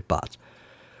 1-headed bots.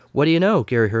 "What do you know?"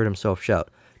 Gary heard himself shout.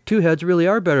 "2 heads really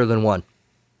are better than 1.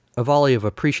 A volley of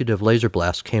appreciative laser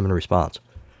blasts came in response.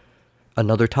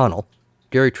 Another tunnel.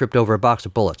 Gary tripped over a box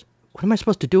of bullets. What am I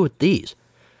supposed to do with these?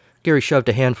 Gary shoved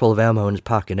a handful of ammo in his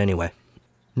pocket anyway.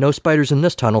 No spiders in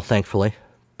this tunnel, thankfully.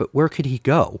 But where could he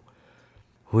go?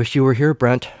 "Wish you were here,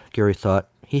 Brent," Gary thought.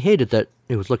 He hated that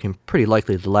it was looking pretty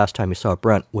likely the last time he saw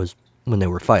Brent was when they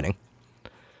were fighting.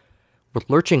 With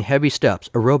lurching heavy steps,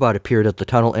 a robot appeared at the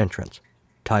tunnel entrance.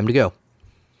 Time to go.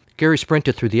 Gary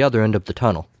sprinted through the other end of the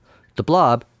tunnel. The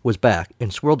blob was back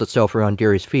and swirled itself around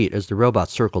Gary's feet as the robot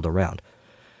circled around.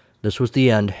 This was the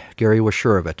end. Gary was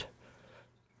sure of it.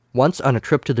 Once on a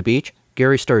trip to the beach,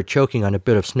 Gary started choking on a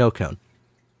bit of snow cone.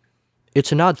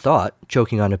 It's an odd thought,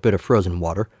 choking on a bit of frozen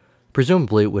water.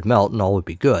 Presumably it would melt and all would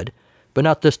be good, but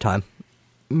not this time.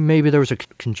 Maybe there was a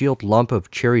congealed lump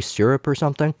of cherry syrup or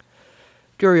something?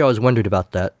 Gary always wondered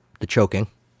about that, the choking.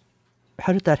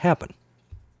 How did that happen?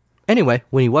 Anyway,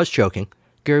 when he was choking,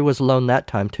 Gary was alone that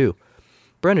time too.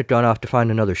 Brent had gone off to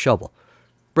find another shovel.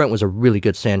 Brent was a really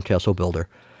good sandcastle builder,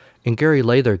 and Gary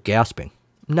lay there gasping.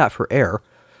 Not for air.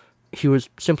 He was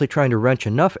simply trying to wrench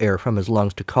enough air from his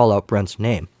lungs to call out Brent's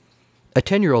name. A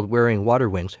 10-year-old wearing water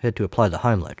wings had to apply the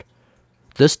Heimlich.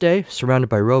 This day, surrounded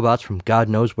by robots from God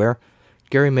knows where,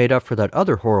 Gary made up for that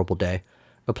other horrible day,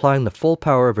 applying the full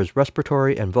power of his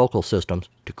respiratory and vocal systems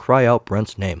to cry out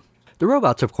Brent's name. The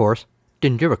robots, of course,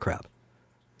 didn't give a crap.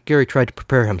 Gary tried to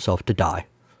prepare himself to die.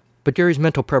 But Gary's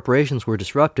mental preparations were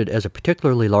disrupted as a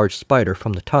particularly large spider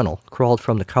from the tunnel crawled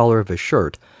from the collar of his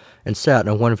shirt and sat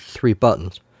on one of the 3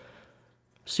 buttons,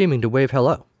 seeming to wave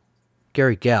hello.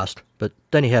 Gary gasped, but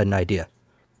then he had an idea.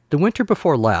 The winter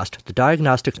before last, the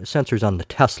diagnostic sensors on the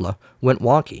Tesla went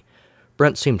wonky.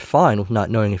 Brent seemed fine with not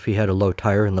knowing if he had a low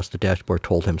tire unless the dashboard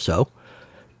told him so,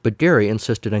 but Gary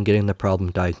insisted on getting the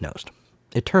problem diagnosed.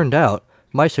 It turned out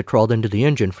mice had crawled into the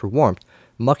engine for warmth,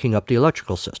 mucking up the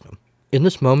electrical system. In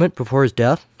this moment before his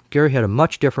death, Gary had a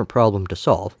much different problem to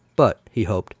solve, but, he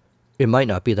hoped, it might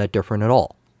not be that different at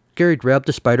all. Gary grabbed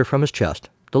the spider from his chest.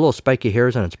 The little spiky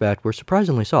hairs on its back were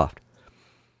surprisingly soft.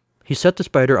 He set the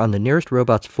spider on the nearest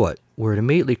robot's foot, where it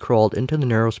immediately crawled into the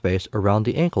narrow space around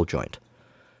the ankle joint.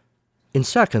 In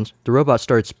seconds, the robot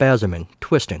started spasming,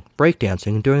 twisting,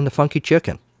 breakdancing, and doing the funky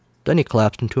chicken. Then he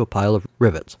collapsed into a pile of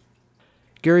rivets.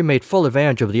 Gary made full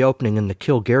advantage of the opening in the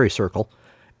Kill Gary circle,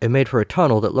 and made for a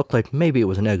tunnel that looked like maybe it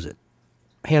was an exit.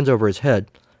 Hands over his head,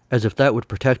 as if that would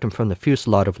protect him from the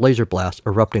fusillade of laser blasts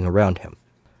erupting around him.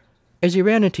 As he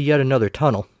ran into yet another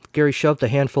tunnel, Gary shoved a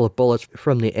handful of bullets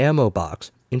from the ammo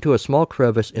box into a small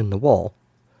crevice in the wall,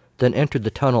 then entered the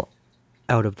tunnel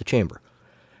out of the chamber.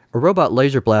 A robot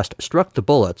laser blast struck the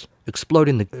bullets,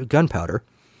 exploding the gunpowder,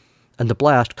 and the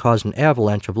blast caused an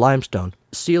avalanche of limestone,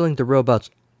 sealing the robots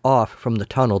off from the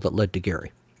tunnel that led to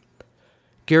Gary.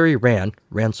 Gary ran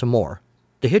some more.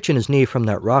 The hitch in his knee from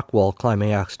that rock wall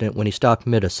climbing accident when he stopped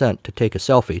mid-ascent to take a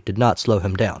selfie did not slow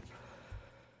him down.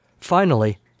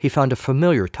 Finally, he found a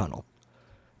familiar tunnel.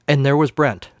 And there was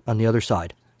Brent on the other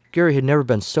side. Gary had never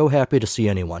been so happy to see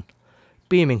anyone.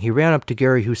 Beaming, he ran up to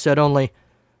Gary, who said only,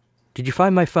 "Did you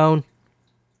find my phone?"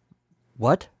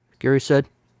 "What?" Gary said.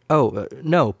 "Oh,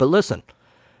 no, but listen.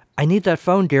 I need that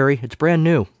phone, Gary. It's brand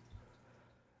new.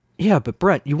 Yeah, but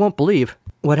Brent, you won't believe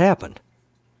what happened.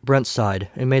 Brent sighed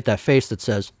and made that face that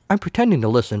says, I'm pretending to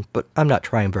listen, but I'm not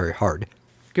trying very hard.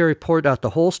 Gary poured out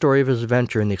the whole story of his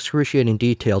adventure in the excruciating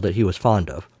detail that he was fond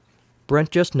of.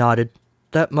 Brent just nodded.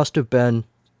 That must have been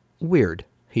weird,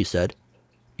 he said.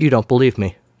 You don't believe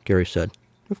me, Gary said.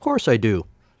 Of course I do.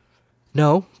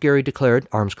 No, Gary declared,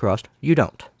 arms crossed, you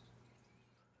don't.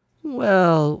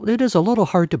 Well, it is a little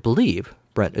hard to believe,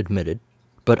 Brent admitted,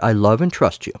 but I love and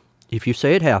trust you. If you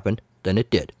say it happened, then it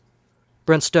did.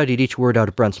 Brent studied each word out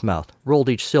of Brent's mouth, rolled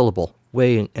each syllable,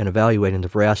 weighing and evaluating the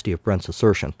veracity of Brent's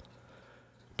assertion.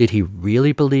 Did he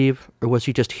really believe, or was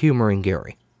he just humoring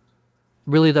Gary?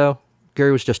 Really, though,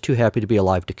 Gary was just too happy to be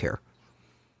alive to care.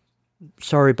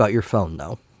 Sorry about your phone,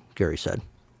 though, Gary said.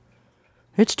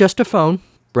 It's just a phone,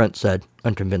 Brent said,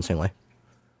 unconvincingly.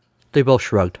 They both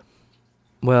shrugged.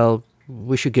 Well,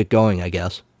 we should get going, I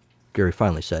guess, Gary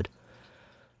finally said.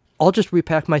 I'll just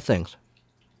repack my things.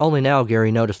 Only now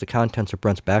Gary noticed the contents of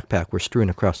Brent's backpack were strewn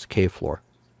across the cave floor.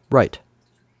 Right,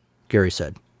 Gary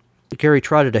said. Gary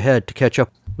trotted ahead to catch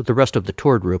up with the rest of the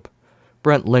tour group.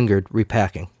 Brent lingered,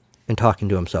 repacking, and talking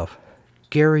to himself.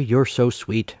 Gary, you're so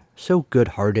sweet, so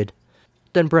good-hearted.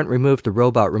 Then Brent removed the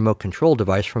robot remote control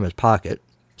device from his pocket,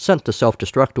 sent the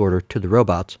self-destruct order to the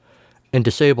robots, and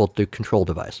disabled the control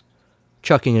device,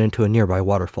 chucking it into a nearby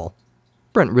waterfall.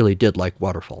 Brent really did like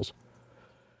waterfalls.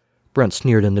 Brent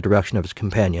sneered in the direction of his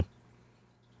companion.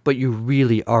 But you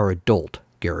really are a dolt,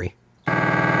 Gary.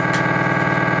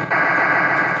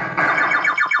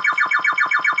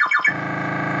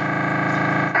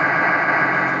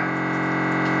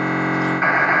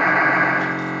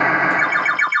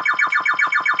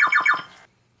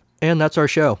 And that's our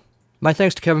show. My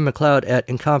thanks to Kevin MacLeod at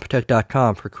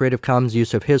Incompetech.com for Creative Commons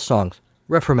use of his songs,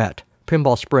 Reformat,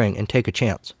 Pinball Spring, and Take a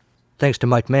Chance. Thanks to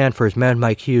Mike Mann for his Mad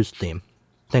Mike Hughes theme.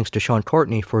 Thanks to Sean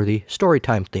Courtney for the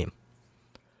Storytime theme.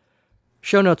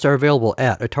 Show notes are available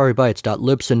at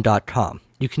ataribytes.libsyn.com.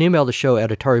 You can email the show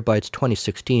at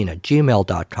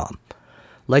ataribytes2016@gmail.com.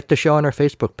 Like the show on our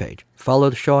Facebook page. Follow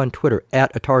the show on Twitter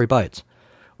at ataribytes.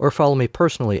 Or follow me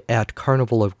personally at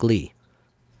Carnival of Glee.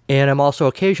 And I'm also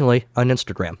occasionally on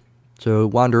Instagram. So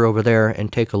wander over there and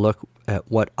take a look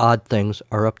at what odd things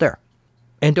are up there.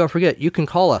 And don't forget, you can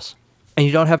call us. And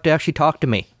you don't have to actually talk to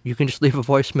me. You can just leave a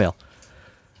voicemail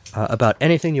about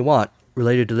anything you want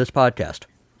related to this podcast.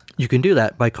 You can do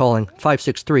that by calling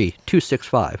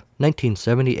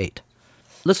 563-265-1978.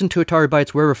 Listen to Atari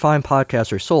Bytes wherever fine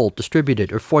podcasts are sold,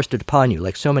 distributed, or foisted upon you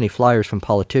like so many flyers from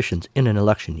politicians in an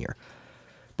election year.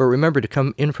 But remember to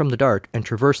come in from the dark and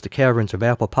traverse the caverns of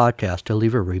Apple Podcasts to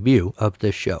leave a review of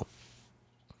this show,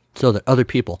 so that other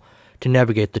people can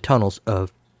navigate the tunnels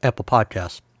of Apple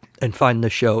Podcasts and find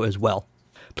this show as well.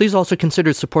 Please also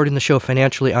consider supporting the show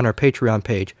financially on our Patreon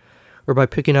page or by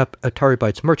picking up Atari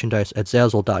Bytes merchandise at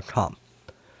Zazzle.com.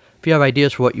 If you have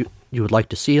ideas for what you would like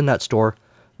to see in that store,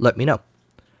 let me know.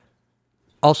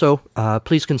 Also,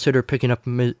 please consider picking up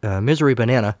Misery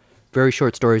Banana, very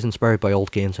short stories inspired by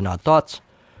old games and odd thoughts,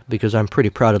 because I'm pretty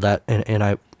proud of that, and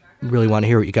I really want to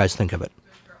hear what you guys think of it.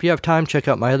 If you have time, check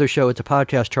out my other show, It's a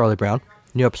Podcast, Charlie Brown.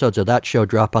 New episodes of that show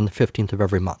drop on the 15th of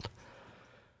every month.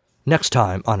 Next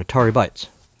time on Atari Bytes,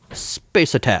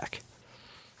 Space Attack.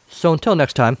 So until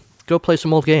next time, go play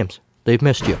some old games. They've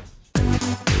missed you.